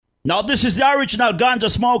Now this is the original ganja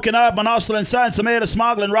smoking urban hustling sense made of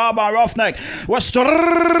smuggling, rob and roughneck. We're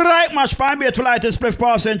straight much fine beat to light this spliff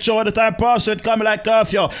passing show the time pursuit coming like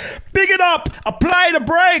curfew. Big it up, apply the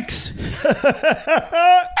brakes.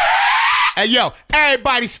 Hey yo,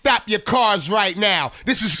 everybody stop your cars right now.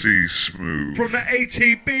 This is C Smooth from the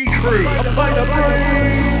ATB crew. Apply the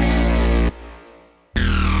brakes.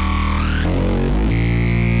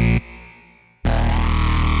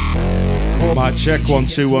 Mic check 1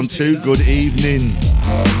 2 1 2. Good evening.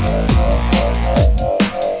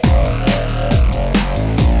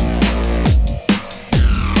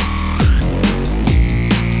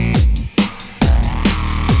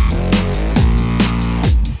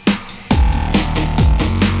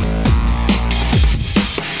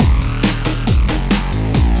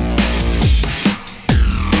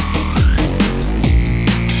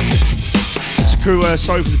 So crew,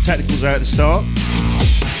 sorry for the technicals out at the start.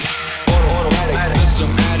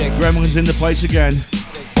 Gremlin's in the place again.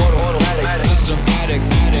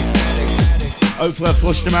 Hopefully I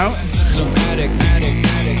flushed them out.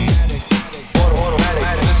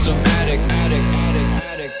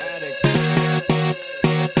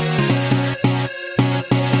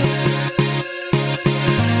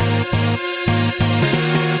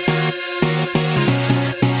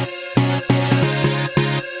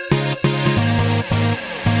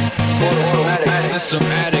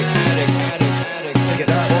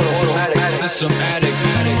 Some addict,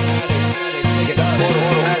 pick it up.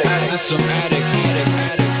 Some addict,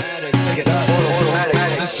 pick it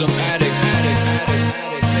up. Some addict,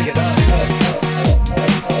 pick it up.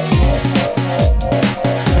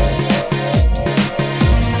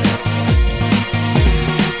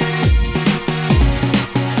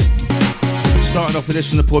 Starting off with this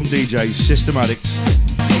from the Plum DJs, Systematic.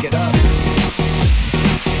 Pick it up.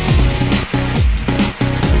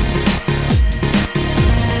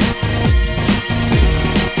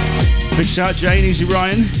 Big shout, Jane, Easy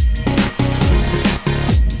Ryan.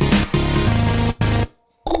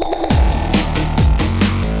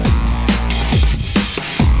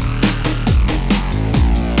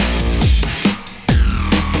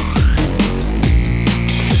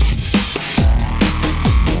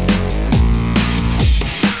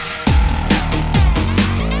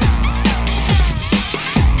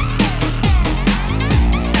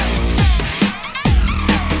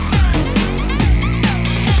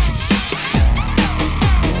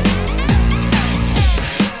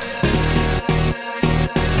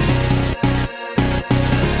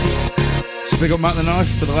 Big up Matt the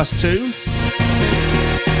Knife for the last two.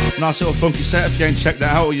 Nice little funky set. If you ain't checked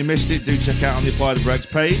that out or you missed it, do check out on the Apply the Brakes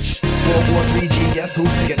page. 443G, guess who?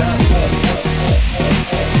 Pick it up.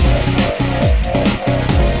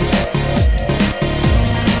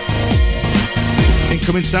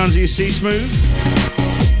 Incoming sounds of your C Smooth.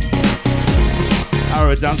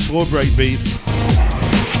 Arrow dance floor breakbeat.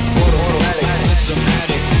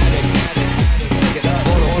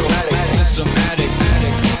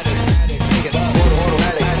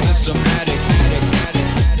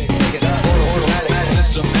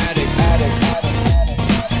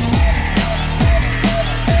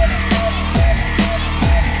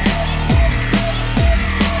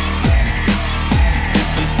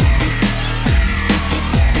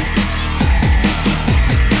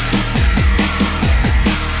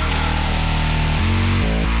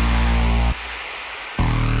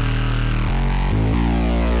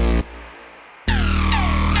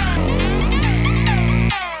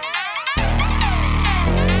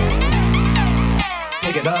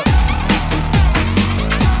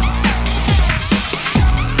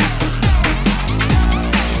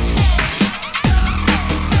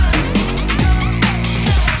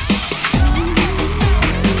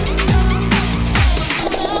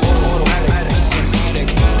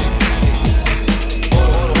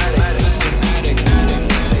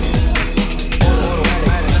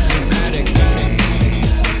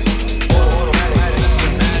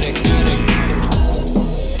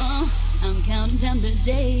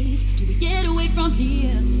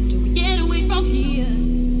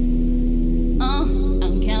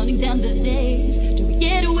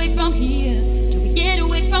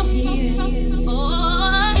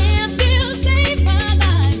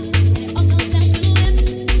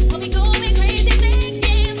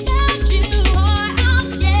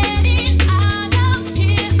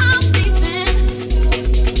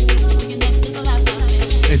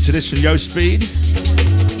 Into this from Yo Speed,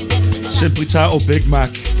 simply titled Big Mac.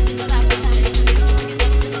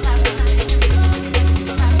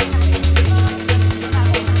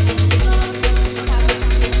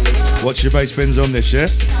 What's your bass bins on this, yeah?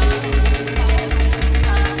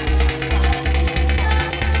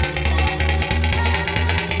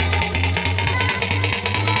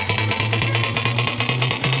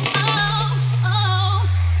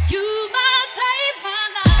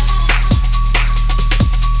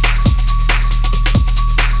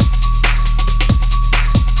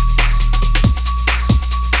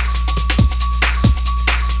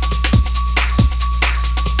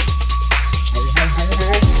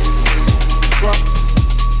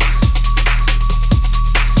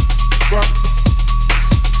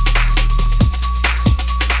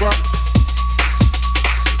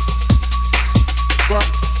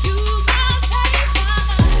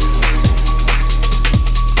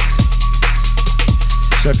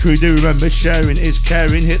 crew, do remember sharing is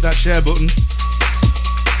caring. Hit that share button.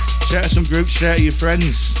 Share to some groups, share to your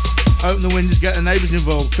friends. Open the windows, get the neighbours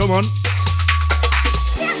involved. Come on.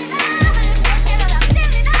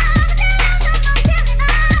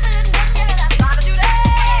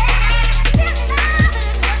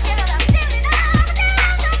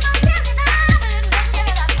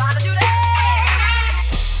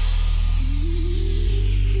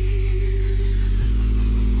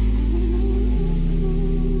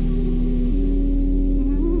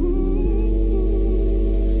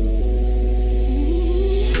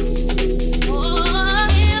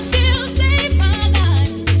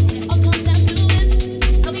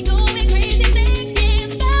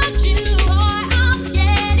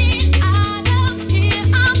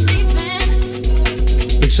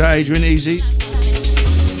 Adrian, easy.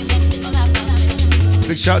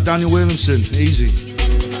 Big shout Daniel Williamson, easy.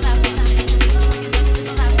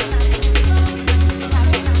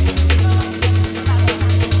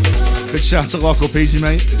 Big shout to Lock Up, easy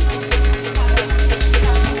mate.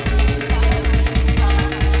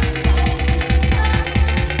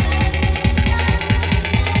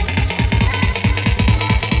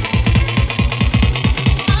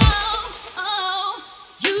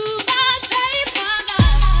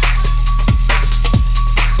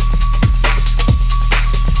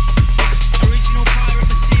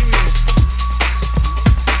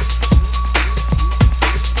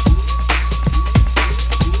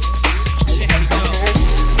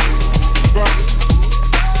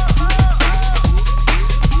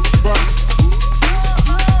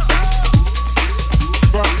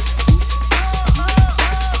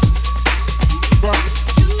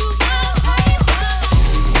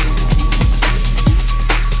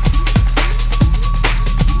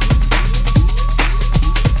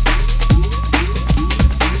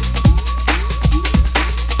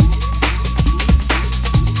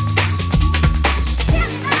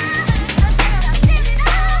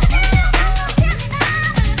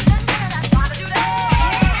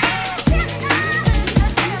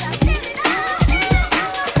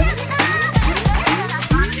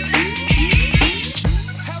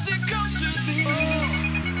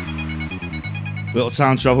 Little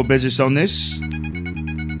time travel business on this.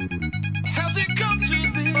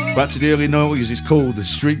 Back to the early 90s, it's called the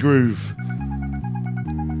Street Groove.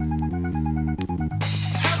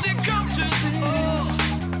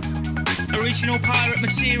 Original pirate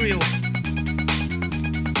material.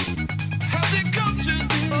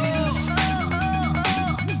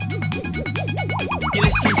 You're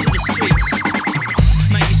listening to the streets.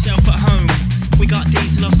 Make yourself at home. We got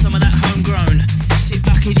diesel off some of that homegrown. Sit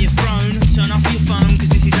back in your throne, turn off your phone, cause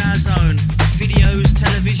this is our zone. Videos,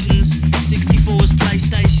 televisions, 64s,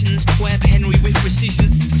 PlayStations, Web Henry with precision,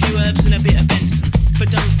 few herbs and a bit of Benson. But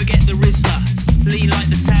don't forget the Rizzler, lean like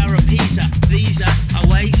the Tower of Pisa. These are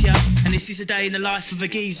Awasia, and this is a day in the life of a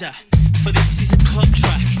geezer. For this is a club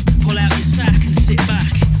track, pull out your sack and sit back.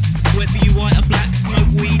 Whether you white or black, smoke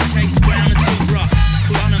weed, chase brown and talk rock.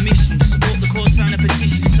 We're on a mission, support the cause, sign a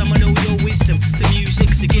petition, summon all your wisdom. The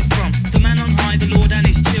music's a gift from the man on high, the Lord and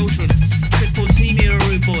his children. Triple team here are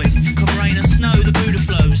rude boys, come rain or snow, the Buddha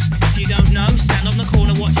flows. If you don't know, stand on the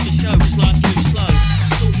corner, watch the show, cause life moves slow.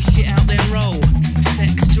 Sort your shit out then roll,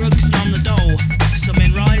 sex, drugs and I'm the dole. Some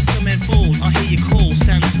men rise, some men fall, I hear you call,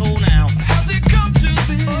 stand tall now. How's it come to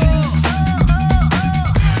this?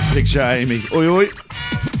 Big shout Amy, oi oi.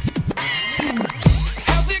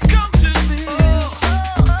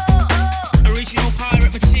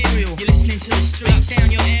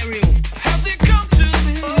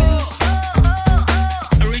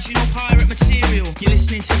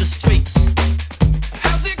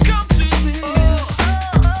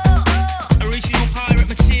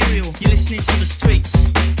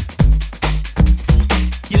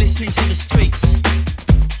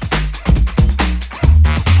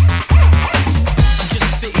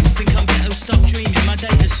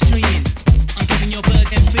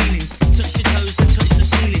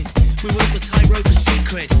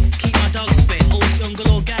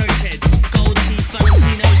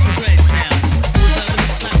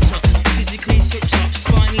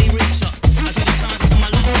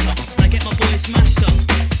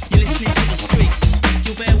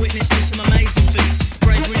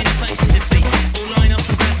 Line up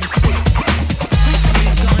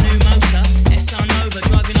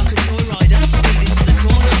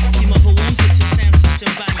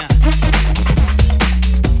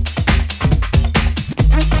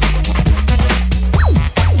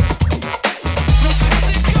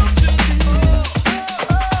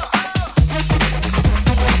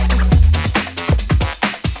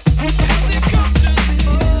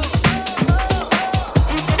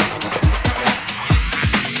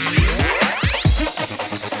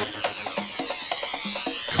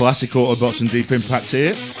classic Autobots and Deep Impact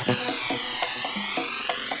here.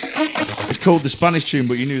 It's called the Spanish tune,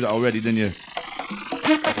 but you knew that already, didn't you?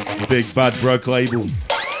 Big Bad Broke label.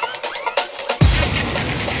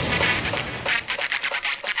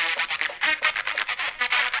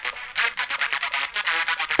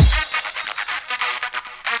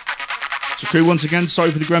 So crew, once again, sorry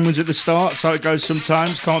for the gremlins at the start. That's how it goes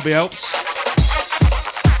sometimes, can't be helped.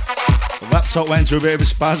 The laptop went into a bit of a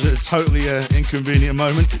spaz at a totally inconvenient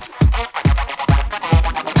moment.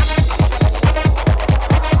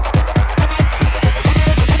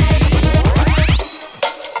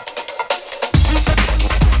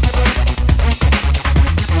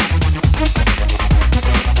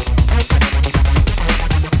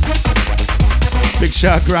 Big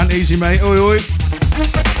shout, Grant, easy mate, oi oi.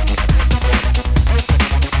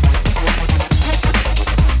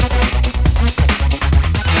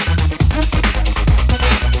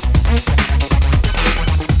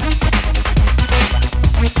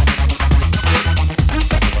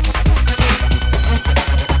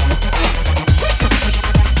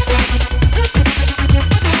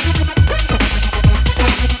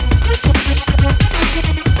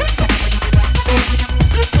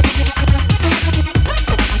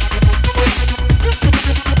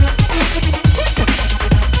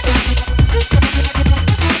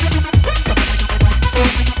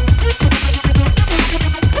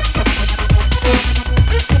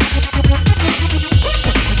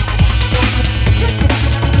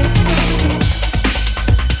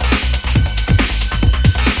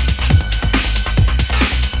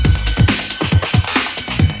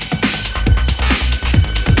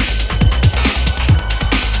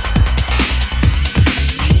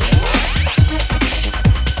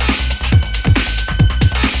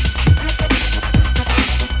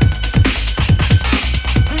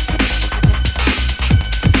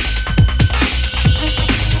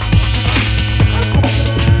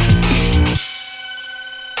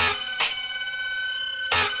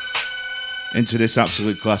 Into this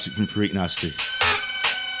absolute classic from Freak Nasty.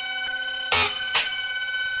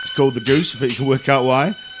 It's called The Goose, if you can work out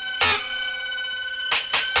why.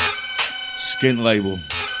 Skint label.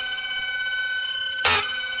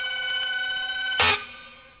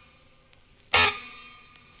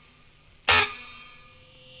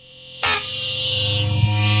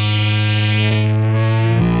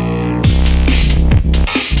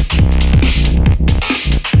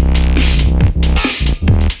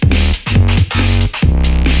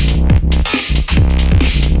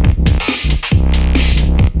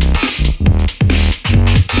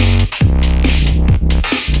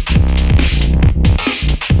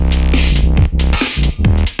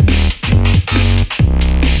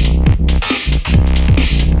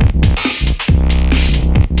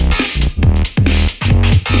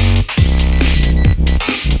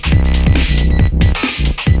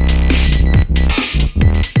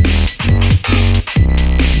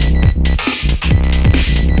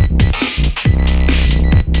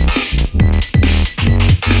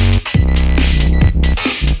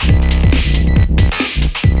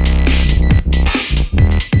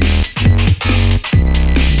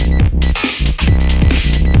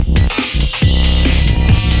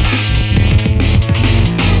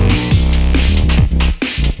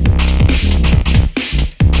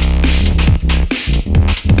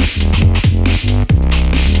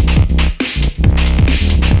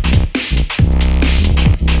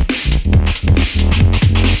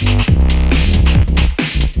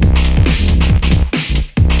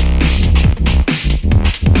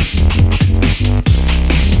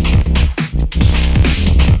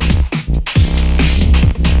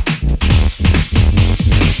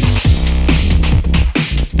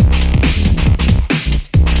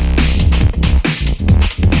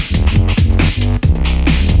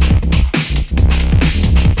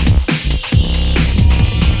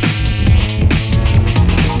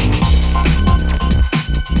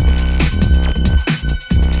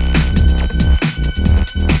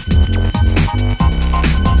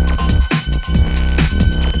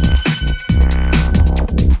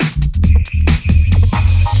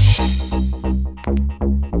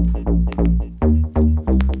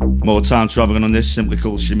 More time travelling on this, simply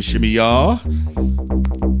called Shimmy Shimmy Ya.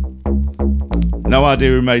 No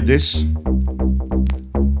idea who made this.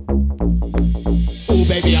 Oh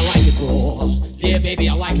baby, I like it raw. Yeah, baby,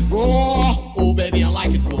 I like it raw. Oh baby, I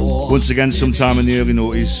like it raw. Once again, sometime in the early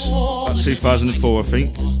noughties, about 2004, I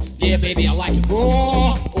think. Yeah, baby, I like it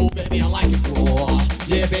raw. Oh baby, I like it raw.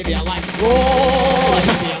 Yeah, baby, I like it raw.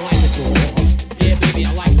 Baby, I like it raw. Yeah, baby,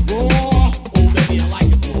 I like it raw. Oh baby, I like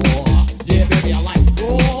it raw. Yeah, baby, I like it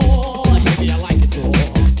raw. Baby, I like it raw.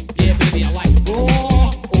 Yeah, baby, I like it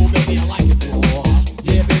raw. Oh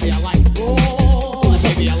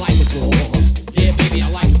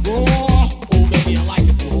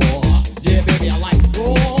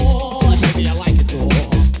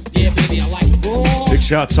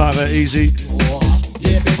shout, Tyler, easy.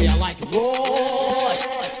 Yeah, baby, I like it raw.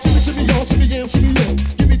 Shimmy, y'all, shimmy, yeah, shimmy, yeah.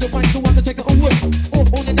 Give me the mic so I can take it away.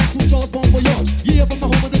 Up on the natural charge, bomb for yours. Yeah, from the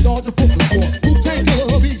home of the Dodgers, Brooklyn, floor. Who can't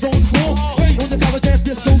kill a beat on the floor? Hey, on the college dance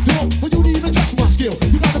disco door. But you didn't even touch my skill.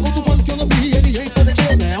 You gotta go to one killer me, and he ain't gonna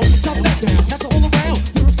chill now. Chop that down, pass it all around.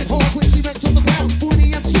 Lyrics get hard, quick, she back to the ground.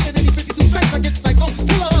 40 MC, and then he 52 straight. I get like, oh,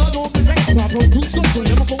 killer, no, the next. I produce something,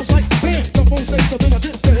 and my phone's like, bam, the phone says something I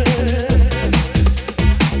did.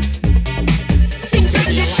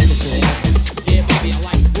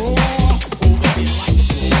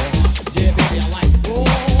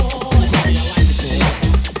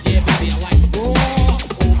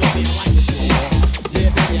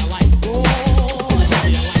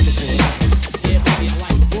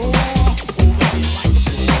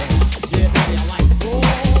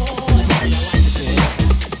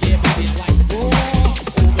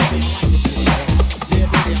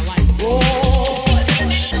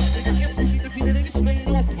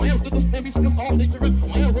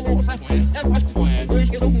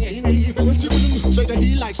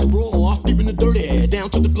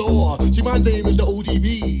 My name is the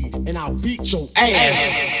ODB, and I'll beat your ass.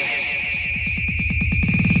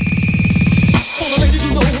 For the ladies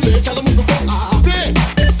who know me, tell them who the fuck I be.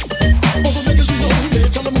 For the niggas who know me,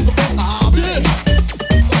 tell them who the fuck I be.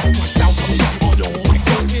 Now come on your mic,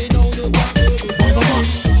 fucking on the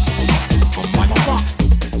rock,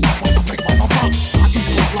 I eat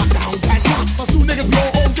the lockdown, and rock. My two niggas blow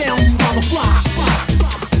on down, you mama fly.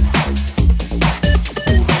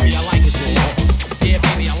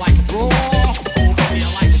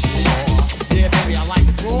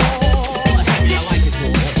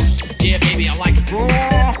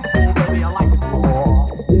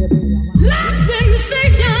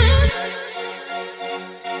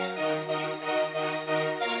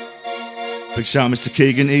 Big shout, Mr.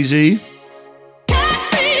 Keegan, easy.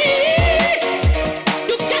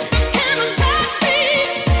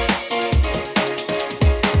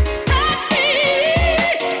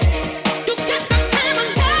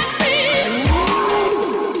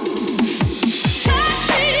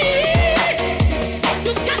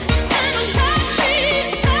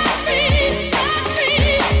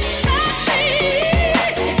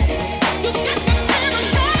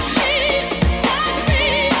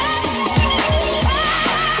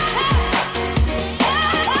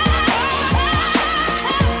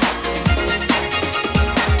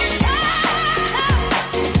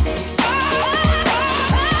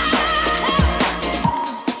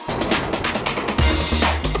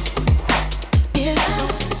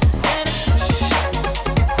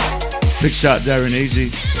 Big shout, Darren,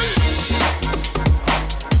 easy.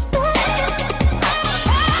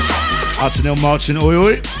 Out to Neil Martin, oi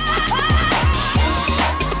oi.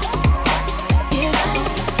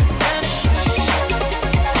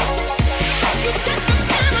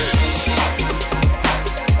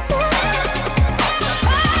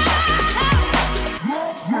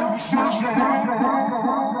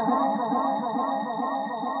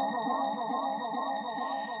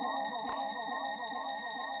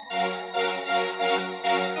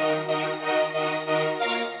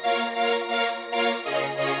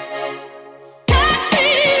 Touch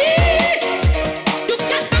me.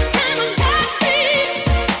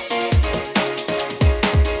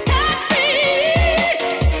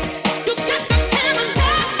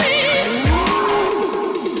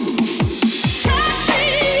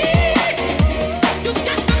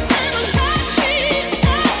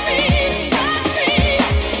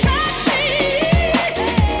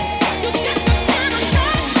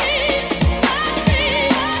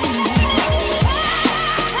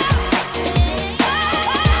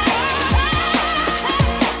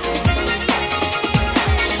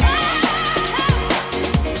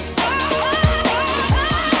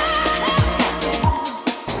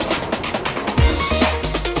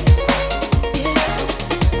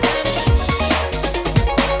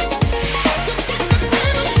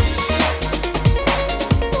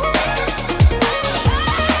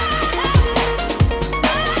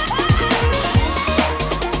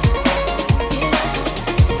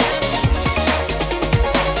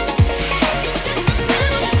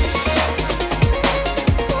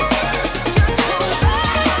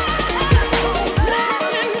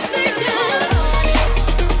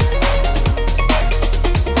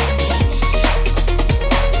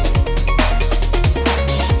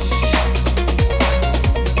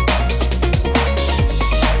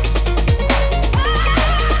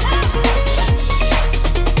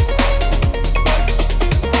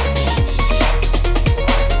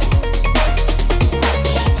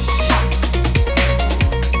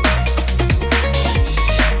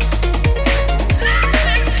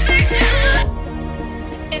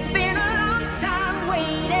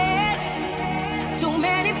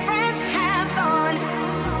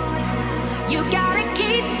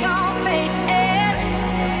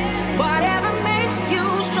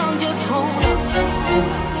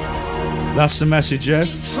 That's the message, yeah?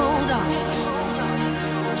 Just hold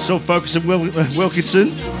on. So Focus and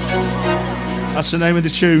Wilkinson. That's the name of the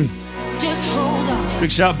tune. Just hold on.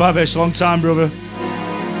 Big shout Bavish, long time, brother.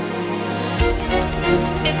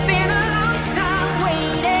 It's been a long time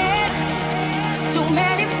waiting. Too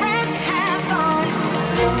many friends have gone.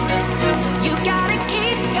 You gotta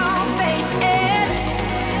keep your faith in.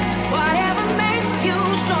 Whatever makes you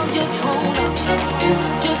strong, just hold on.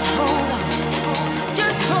 Just hold on.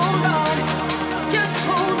 Just hold on. Just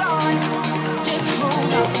hold on. Just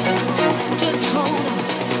hold on. Just hold on.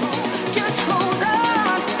 Just hold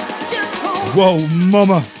on. Just hold on. Whoa,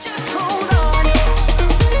 mama. Just hold on.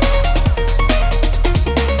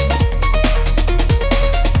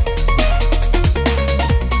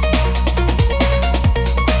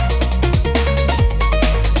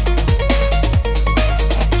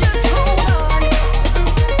 Just hold on.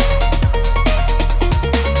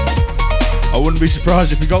 I wouldn't be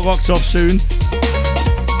surprised if we got locked off soon.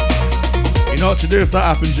 You know what to do if that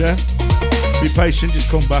happens, yeah? Be patient, just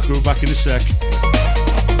come back. We'll be back in a sec.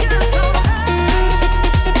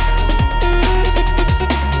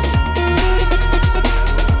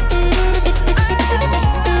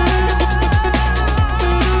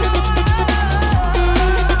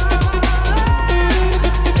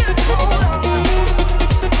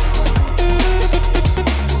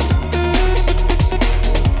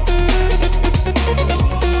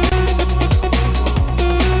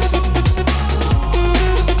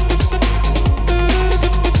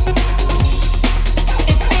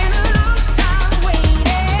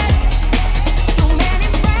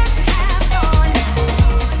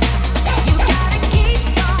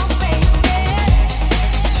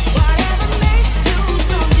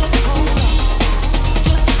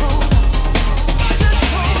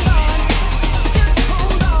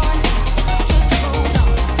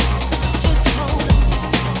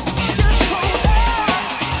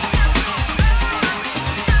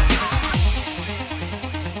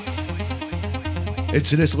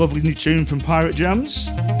 Into this lovely new tune from Pirate Jams.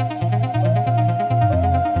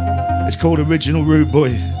 It's called Original Root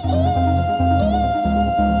Boy.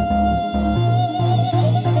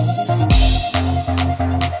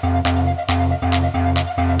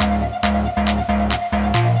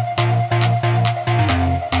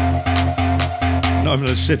 Not even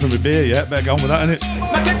a sip of a beer yet, better go on with that, innit?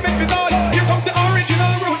 Now take me for boy, here comes the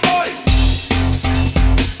original root boy.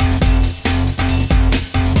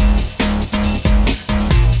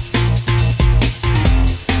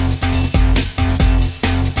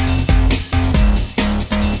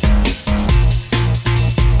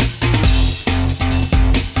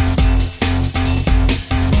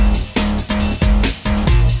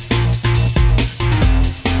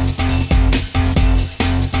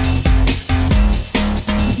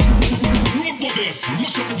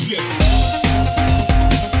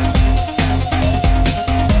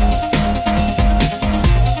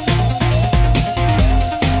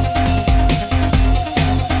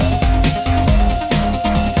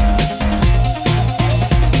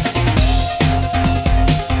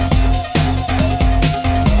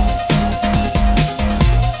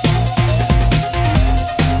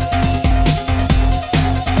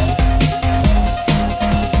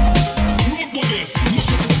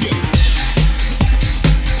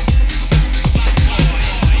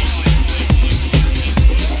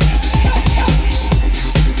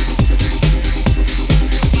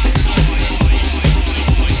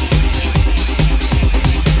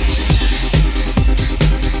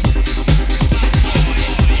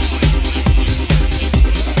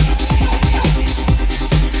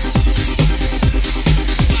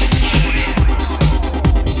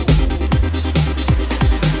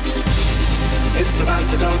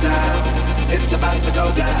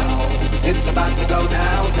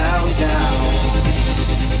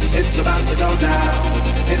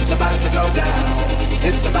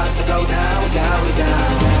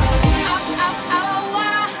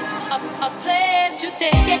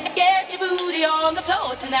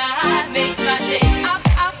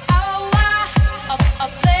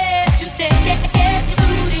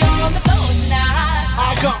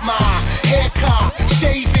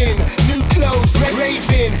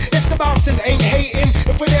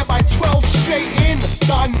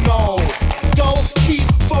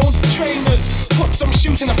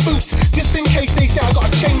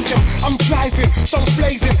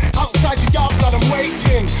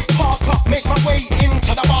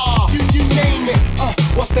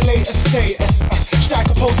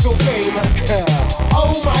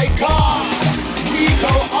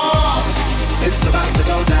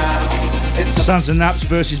 Sounds of Naps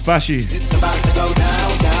versus Bashi. It's about to go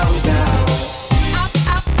down, down, down.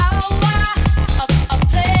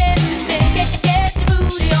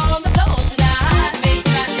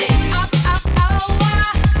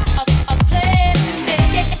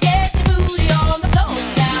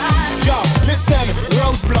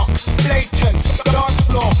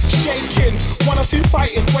 Two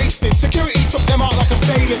fighters wasted. Security took them out like a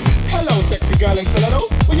failing. Hello, sexy girl in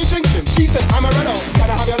stilettos. When you drinking? She said, I'm a Renault. Can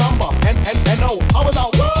I have your number? And no. I was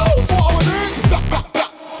like, whoa, what I was doing? Back, back,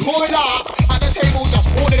 back. Pour it up. At the table,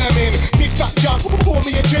 just order them in. Big fat jug. Pour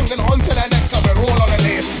me a drink, then on to the next one. We're all on the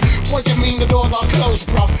list. What do you mean the doors are closed,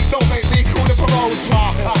 bruv? Don't make me call the promoter.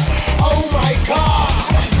 Oh my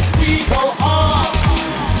God. We go on.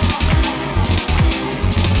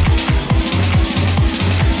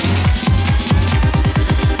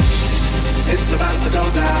 It's about to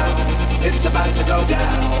go down. It's about to go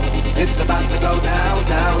down. It's about to go down,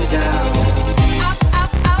 down, down.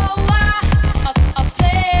 A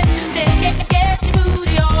place to stay. Get your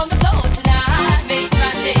booty on the floor tonight. Make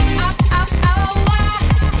my day. A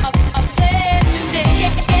place to stay.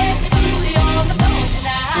 Get your booty on the floor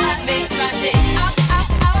tonight. Make my day.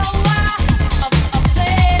 A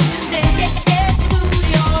place to stay. Get your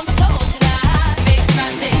booty on the floor tonight. Make my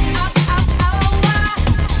day.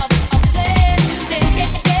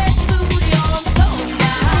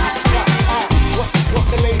 What's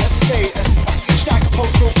the latest status? Stack a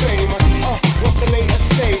post real famous. What's the latest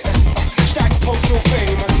status? Stack a post real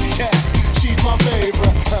famous. Yeah, she's my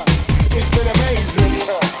favorite. It's been amazing.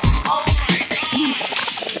 Oh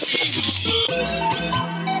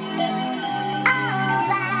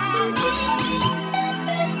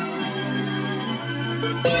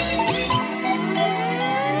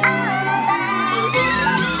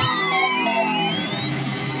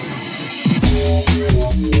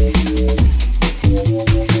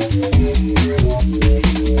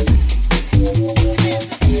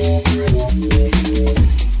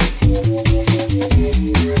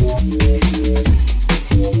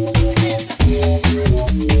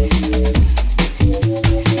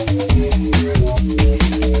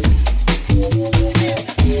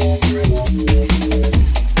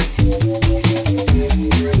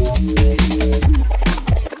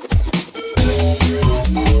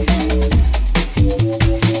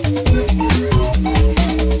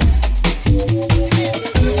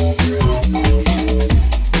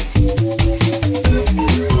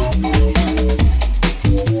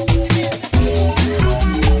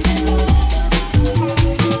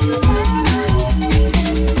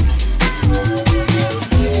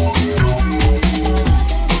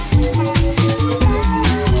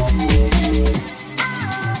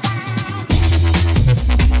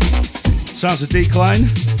Sounds of Decline.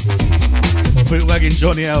 Bootlegging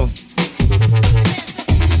Johnny L.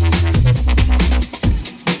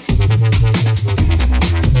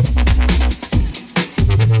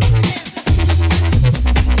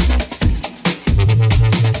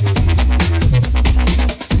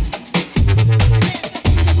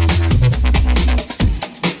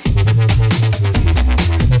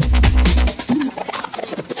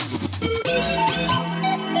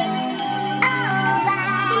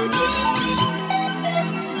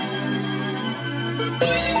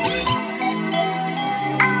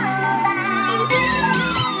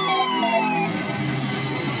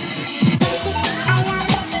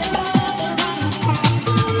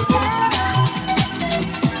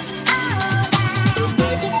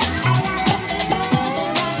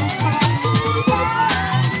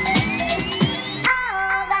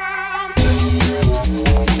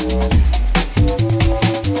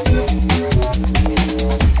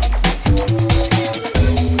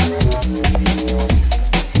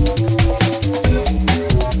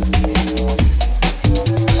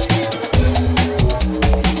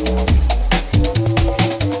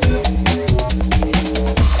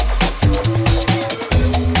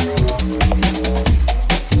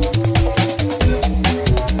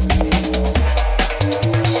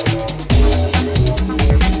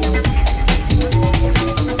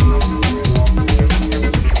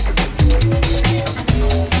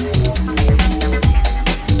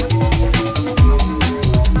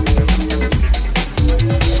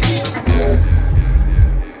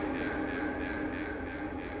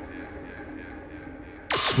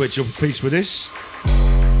 Switch up a piece with this.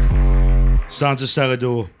 Sounds of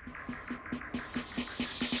Celador.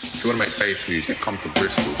 If you want to make bass music, come to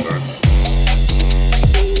Bristol, son.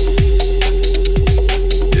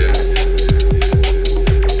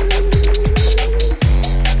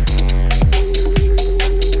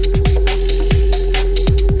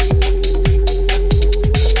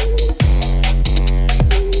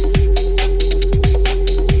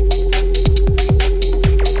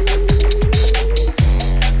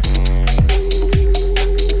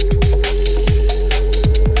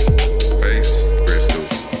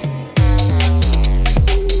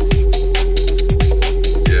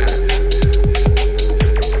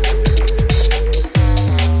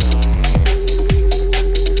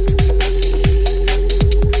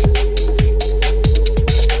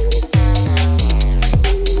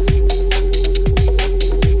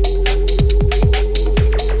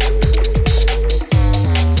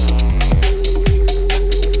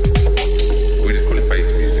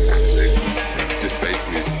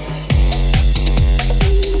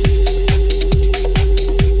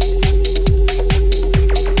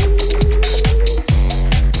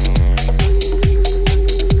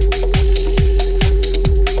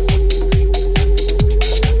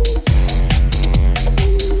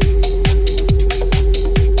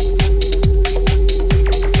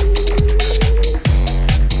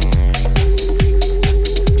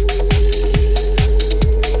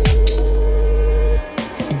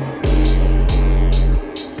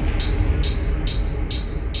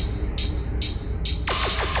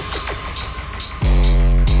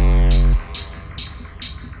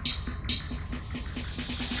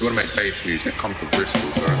 You wanna make bass music, come to Bristol,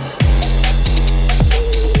 son.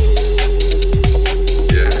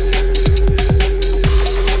 Yeah.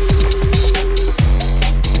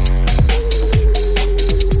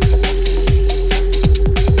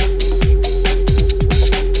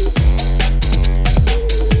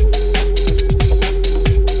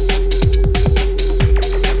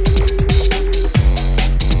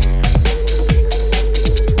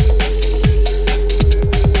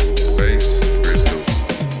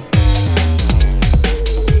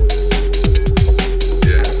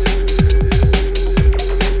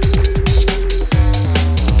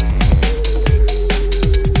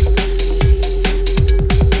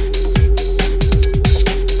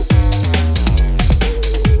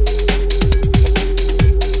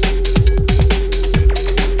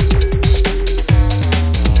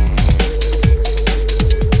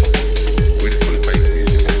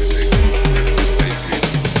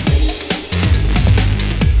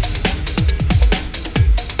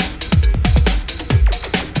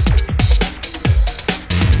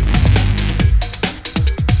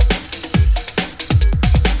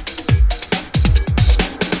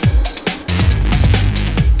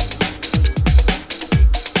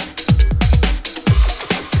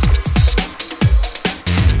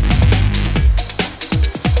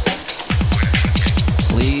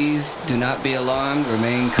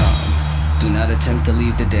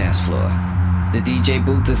 The DJ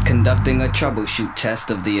booth is conducting a troubleshoot test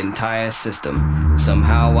of the entire system.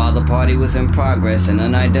 Somehow, while the party was in progress, an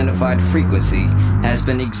unidentified frequency has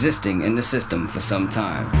been existing in the system for some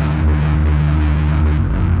time.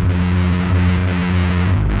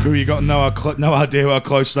 Crew, you got no idea how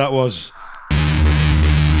close that was.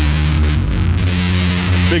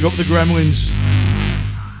 Big up the Gremlins.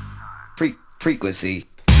 Frequency.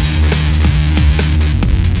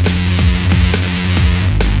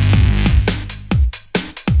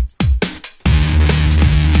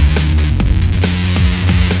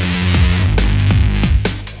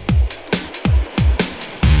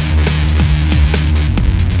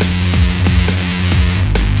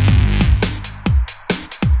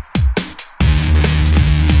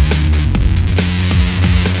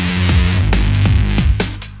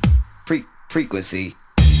 Frequency.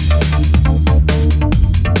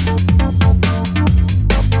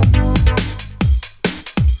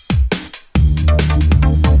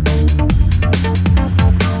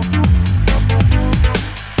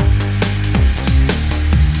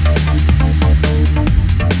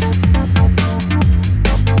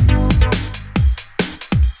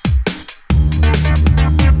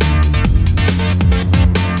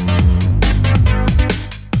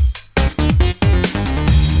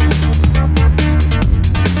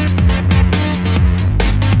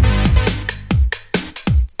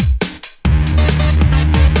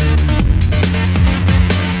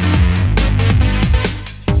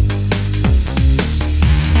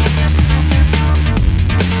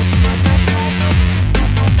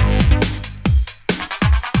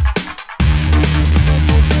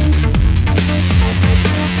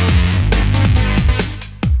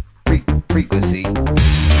 Frequency.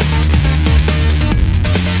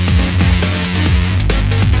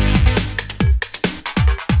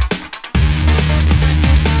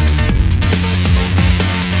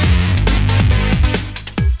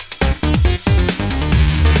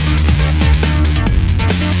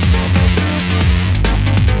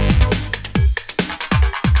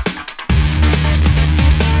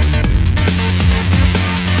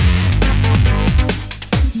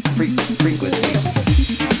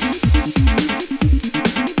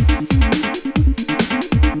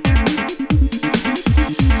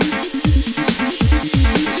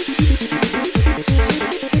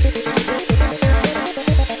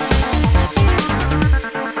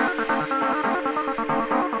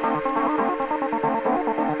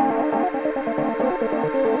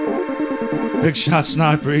 Big shot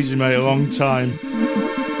Sniper, easy mate, a long time.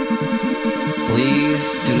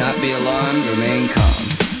 Please do not be alarmed, remain calm.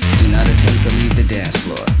 Do not attempt to leave the dance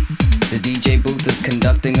floor. The DJ booth is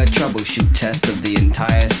conducting a troubleshoot test of the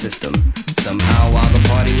entire system. Somehow, while the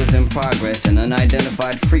party was in progress, an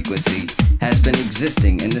unidentified frequency has been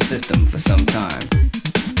existing in the system for some time.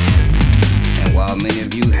 And while many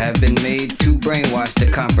of you have been made too brainwashed to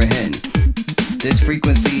comprehend, this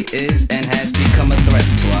frequency is and has become a threat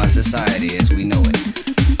to our society as we know it.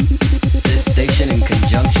 This station, in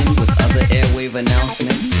conjunction with other airwave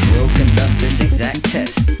announcements, will conduct this exact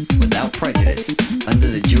test without prejudice under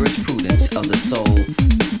the jurisprudence of the soul,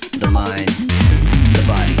 the mind, the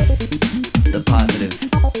body, the positive,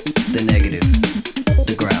 the negative,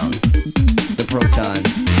 the ground, the proton,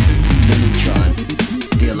 the neutron,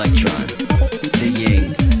 the electron, the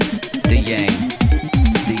yin,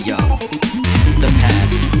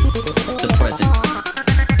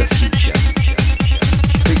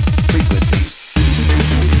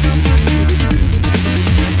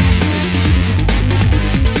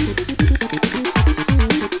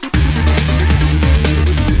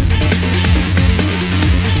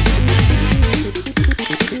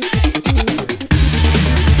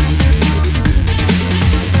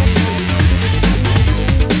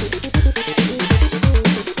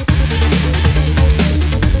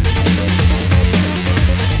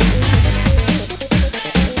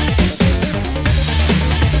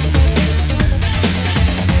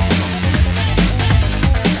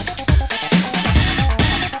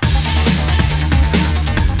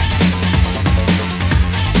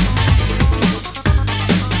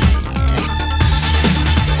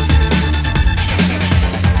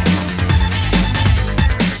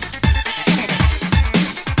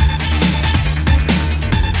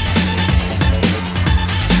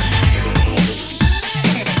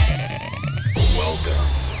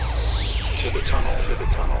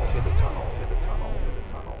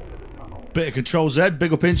 bit of Control Z,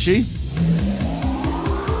 big up Inchy.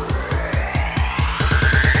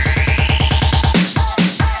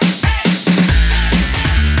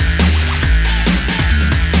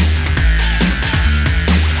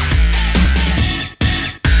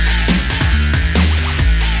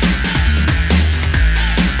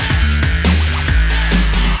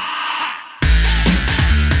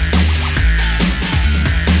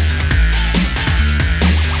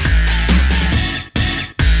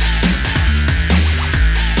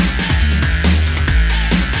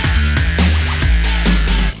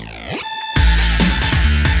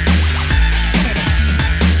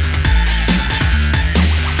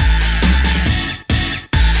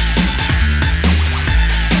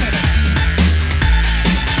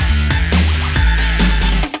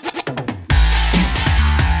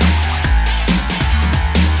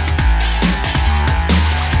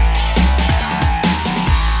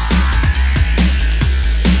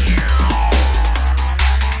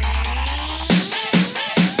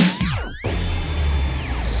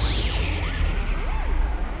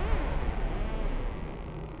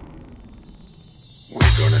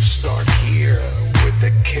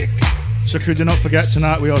 So crew, do not forget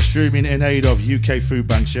tonight we are streaming in aid of UK food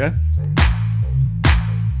banks, yeah?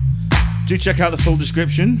 Do check out the full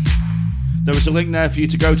description. There is a link there for you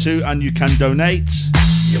to go to and you can donate.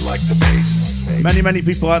 You like the bass? Many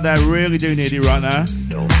people out there really do need it right now.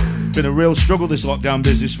 Been a real struggle this lockdown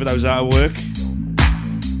business for those out of work.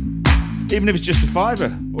 Even if it's just a £5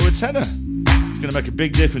 or a £10, it's going to make a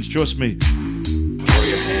big difference, trust me. Throw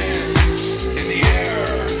your hands in the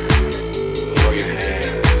air. Throw your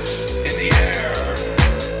hands in the air.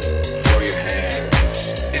 Throw your hands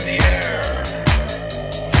in the air.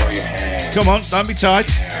 Throw your hands. Come on, don't be tight.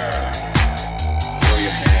 Throw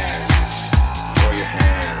your hands. Throw your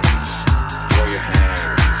hands. Throw your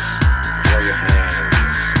hands. Throw your hands.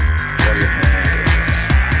 Throw your hands.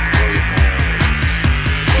 Throw your hands.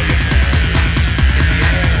 Throw your hands in the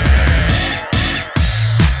air.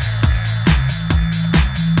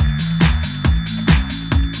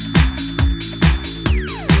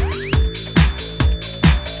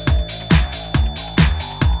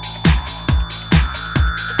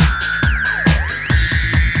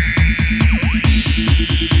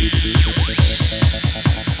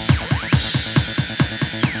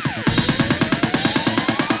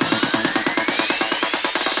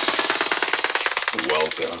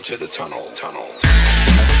 Welcome to the tunnel.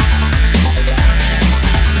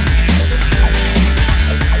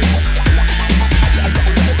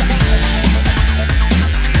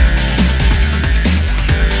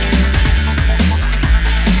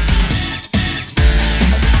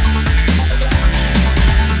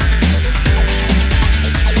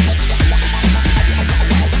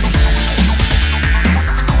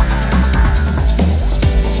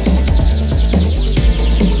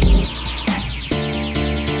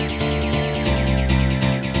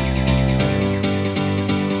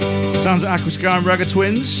 Sounds like Aquascar and Ragga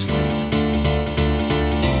Twins.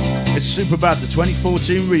 It's Super Bad, the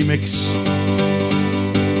 2014 remix.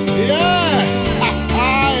 Yeah!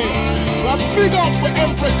 Aye! Well, big up with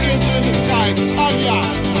Empress Angel in the sky, Sonya.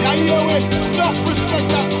 Now you hear it? Enough respect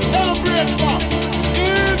to celebrate that.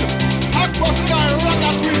 Sid, Aquascar,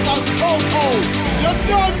 Ragga Twins, and Soul Cold. You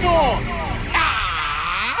don't know.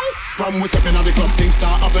 From we stepping on the club, things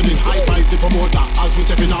start happening. High five the promoter. As we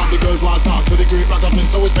stepping out, the girls want talk to the great Raggatman.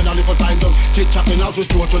 So we spend a little time down chit-chatting as we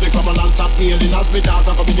stroll to the club and stop healing. As we dance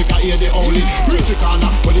and come in, you can hear the only music corner.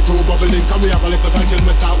 When the crew bubbling, can we have a little time till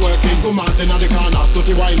we start working? Go mountain on the corner,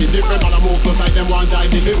 dirty whining. Different man a move close like them one time.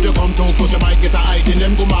 If you come too close, you might get a hiding.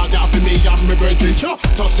 Them go march after me and me brethren. Sure,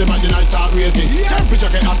 touch them and then I start raising. Temperature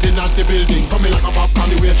get hot in at the building. Coming like a popcorn,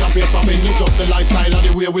 the way champagne popping. You just the lifestyle and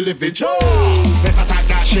the way we live it. Sure, let's attack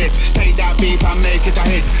that shit. Take that beat and make it a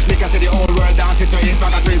hit. Lick to the whole world, dance it to it.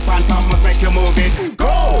 Ragga Twins, pan top, must make you move it.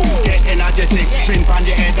 Go! Get energetic, spin on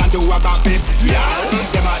your head and do a backflip. Yeah,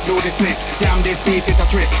 them a do the split. Damn, this beat is a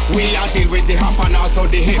trick. We are deal with the hop and also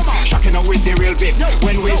the hip. Shocking out with the real bit.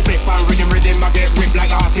 When we split and rhythm, I get ripped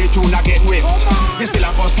like RC tune, I get whipped. This still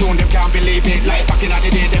a bust tune, them can't believe it. Like back in the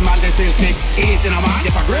day, them and they still stick. Easy now, man,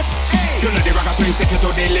 get a grip. You know the Ragga Twins take it to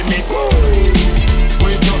the limit.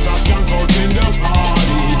 We just a skank out in the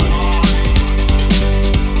party.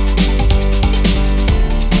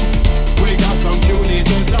 We got some cuties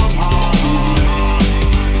and some hardies.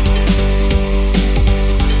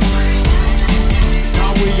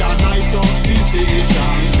 Now we are nice on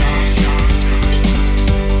decision.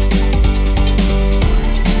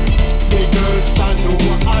 The girls stand to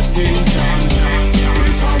attention.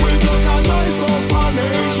 Because we just a nice up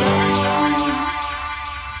nation.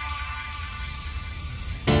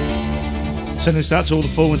 Sending this out to all the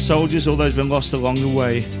fallen soldiers, all those been lost along the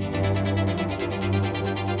way.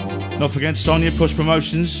 Not forgetting Sonia, Push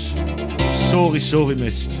Promotions. Sorely, sorely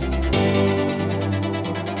missed.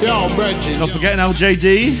 Yo, Bridget. Not forgetting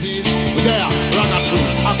LJD. There, Runner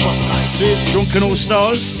Cruz, Aquasky, see? Drunken All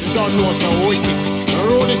Stars. You don't know so wicked. The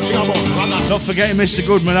road is thing about Runner. Not forgetting Mr.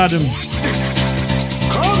 Goodman Adam.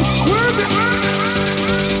 Come squeeze it, man.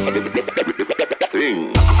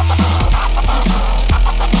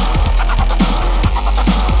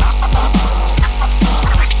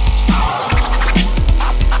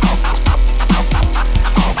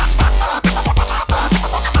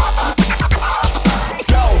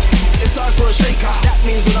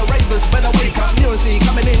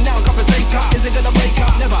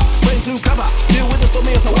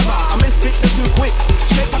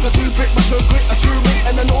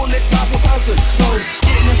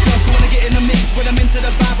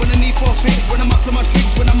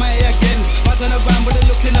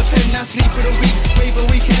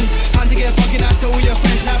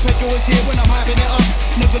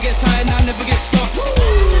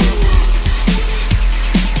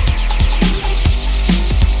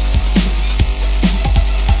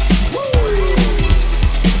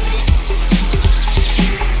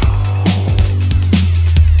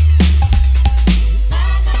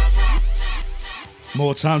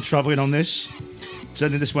 More time travelling on this.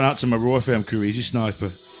 Sending this one out to my Raw FM crew, Easy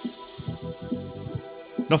Sniper.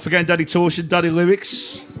 Not forgetting Daddy Torsion, Daddy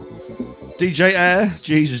Lyrics, DJ Air,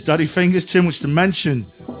 Jesus, Daddy Fingers, too much to mention.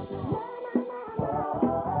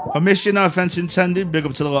 I missed you, no offence intended. Big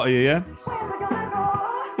up to the lot of you, yeah?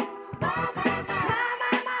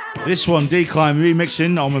 This one, Decline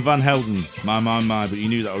remixing on with Van Helden. My, but you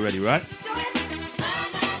knew that already, right?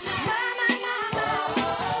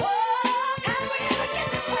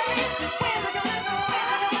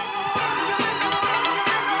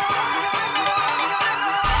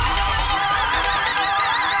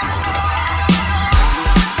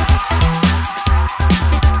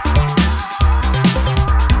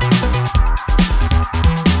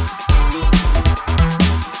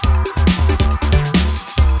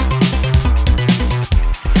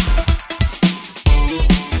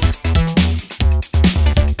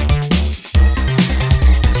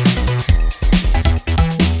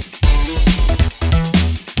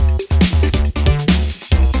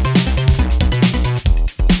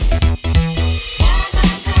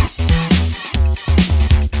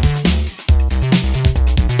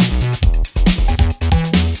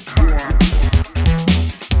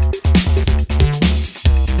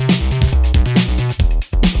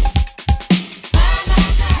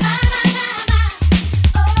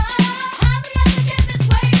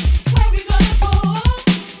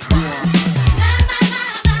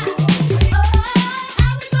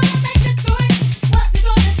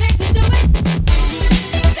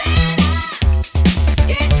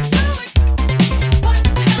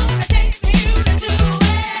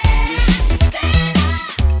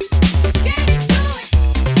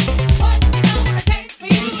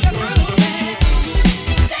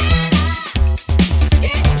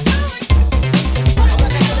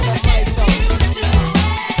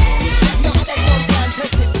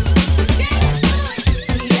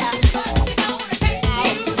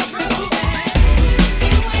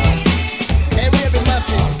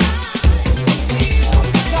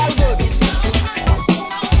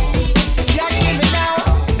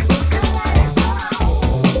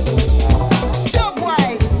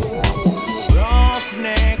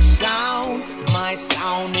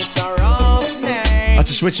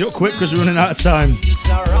 Switch it up quick because we're running out of time.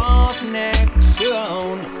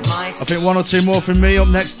 I think one or two more from me. Up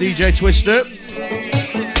next, DJ Twister.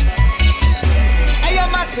 Hey, yo,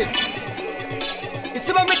 massive. It's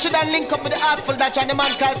about Richard and link up with the Artful Dutch and the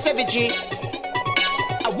man called TVT.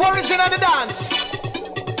 A warriors in on the dance.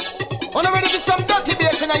 Wanna ready for some dirty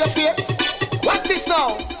bass in your face? What's this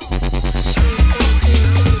now?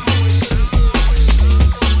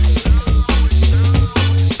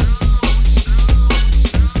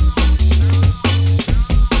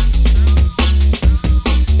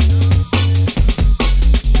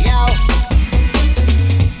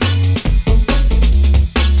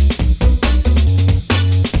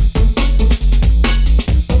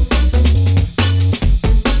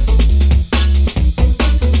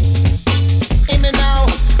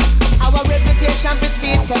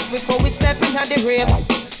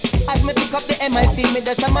 MIC, me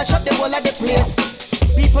just a mash up the whole of the place.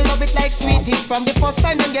 People love it like sweeties. From the first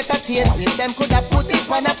time them get a taste. If them could have put it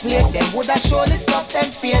on a plate, them would have surely stuffed them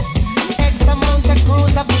face. X amount of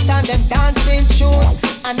crews have put on them dancing shoes,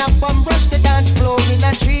 and up and brush the dance floor in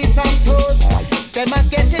the trees and toes. Them a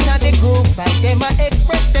get in the groove, and them a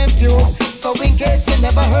express them views. So in case you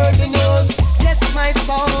never heard the news, yes, my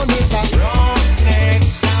sound is a roughneck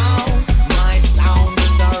sound. My sound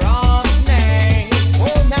is a roughneck.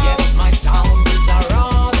 Oh, now. Yes, my sound is a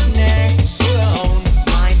roughneck sound.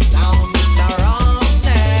 My sound is a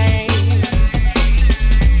roughneck.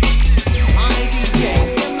 My DJs,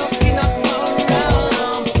 them no skin up no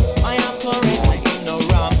rum. My operator, he no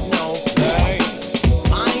rum, no play.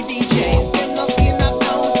 My DJs, them no skin up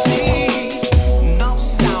no tea. No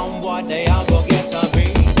sound, what they are go get a beat.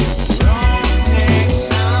 Roughneck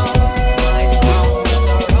sound. My sound is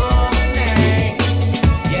a roughneck.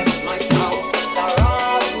 Yes, my sound is a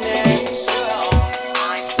roughneck sound.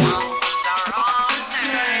 My sound is a roughneck.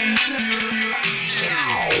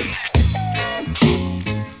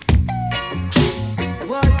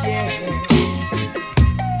 What, yeah.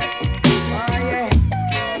 Oh, yeah.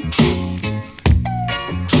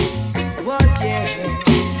 What, yeah.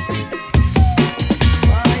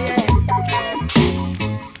 Oh, yeah.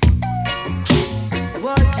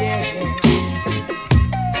 What, yeah.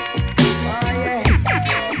 Oh, yeah.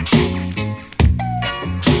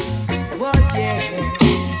 What, yeah.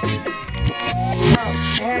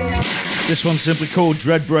 Oh, yeah. This one's simply called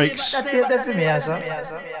Dread Breaks. That's it, that's for me, answer. How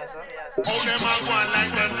them a go on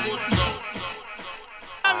like them good so.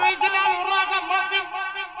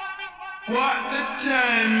 What the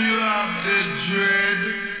time you have the dread?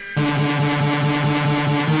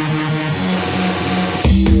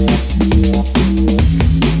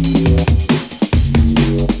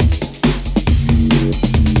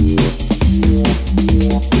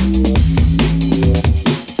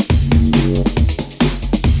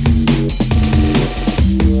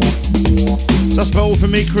 That's about all for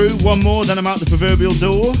me, crew. One more, then I'm out the proverbial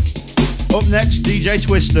door. Up next, DJ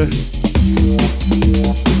Twister.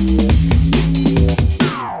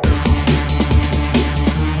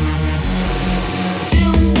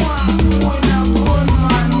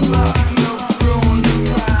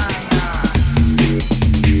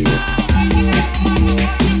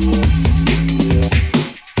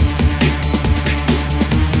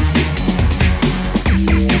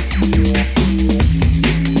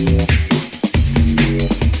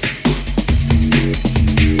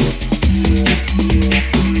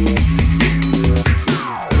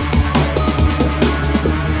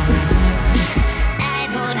 I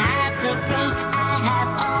don't have to prove I have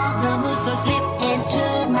all the moves, so slip into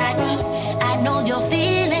my groove. I know you're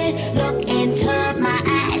feeling, look into my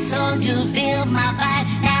eyes, so you feel my vibe.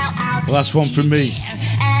 Now I'll Last one from me.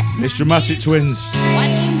 It's Dramatic Twins.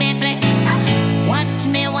 watch me flex, watch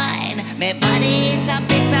me whine, me body it a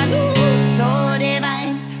fix a look so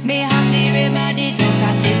divine. Me have the remedy to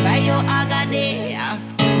satisfy your agony.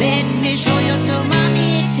 Let me show you to my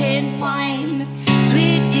meeting point.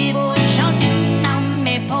 Sweet devotion, and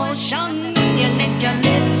me potion. You lick your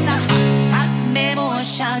lips, hot me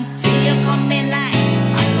motion. See you coming like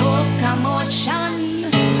a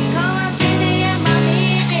locomotion. Come and see the my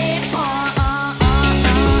meeting point.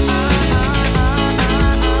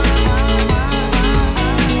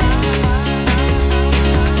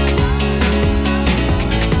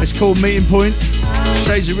 It's called Meeting Point.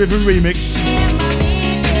 Shades of Rhythm Remix.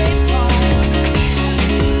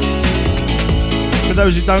 For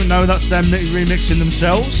those who don't know, that's them remixing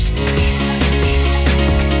themselves.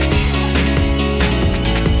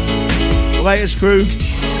 Latest crew.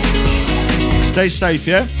 Stay safe,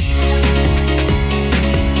 yeah?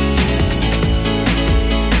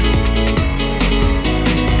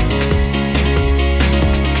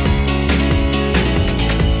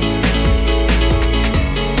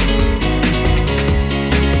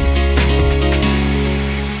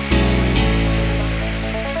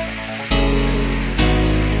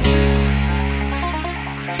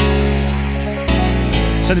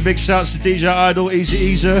 Sending big shouts to DJ Idol, Easy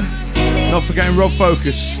Easer. Not forgetting Rob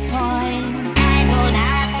Focus. I don't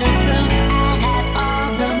have to prove I have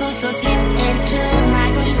all the moves, so slip into my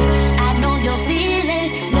groove. I know you're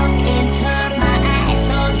feeling, look into my eyes,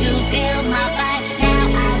 so you feel my vibe. Now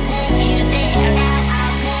I'll take you there, now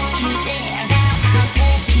I'll take you there, now I'll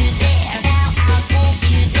take you there, now I'll take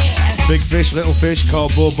you there. Big fish, little fish,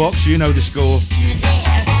 cardboard box, you know the score.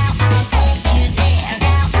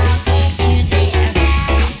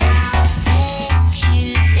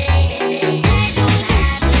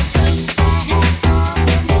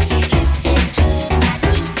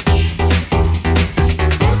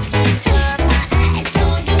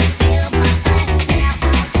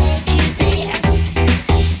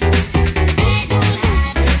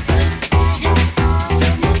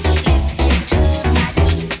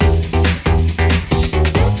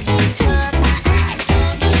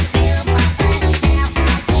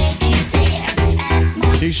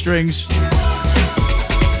 strings.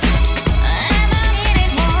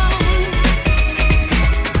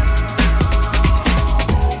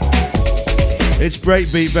 It's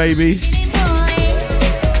Breakbeat, baby.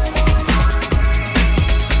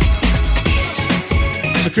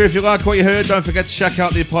 So crew, if you like what you heard, don't forget to check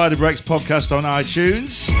out the Apply the Brakes podcast on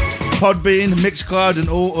iTunes, Podbean, Mixcloud and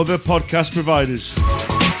all other podcast providers.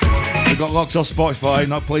 We got locked off Spotify,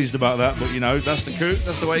 not pleased about that, but you know, that's the crew,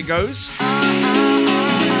 that's the way it goes.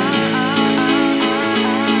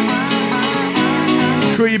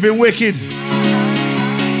 Crew, you've been wicked.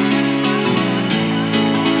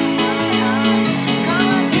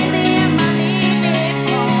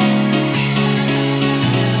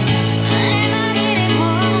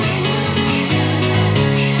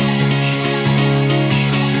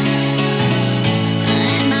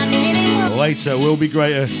 Later will be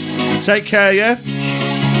greater. Take care, yeah?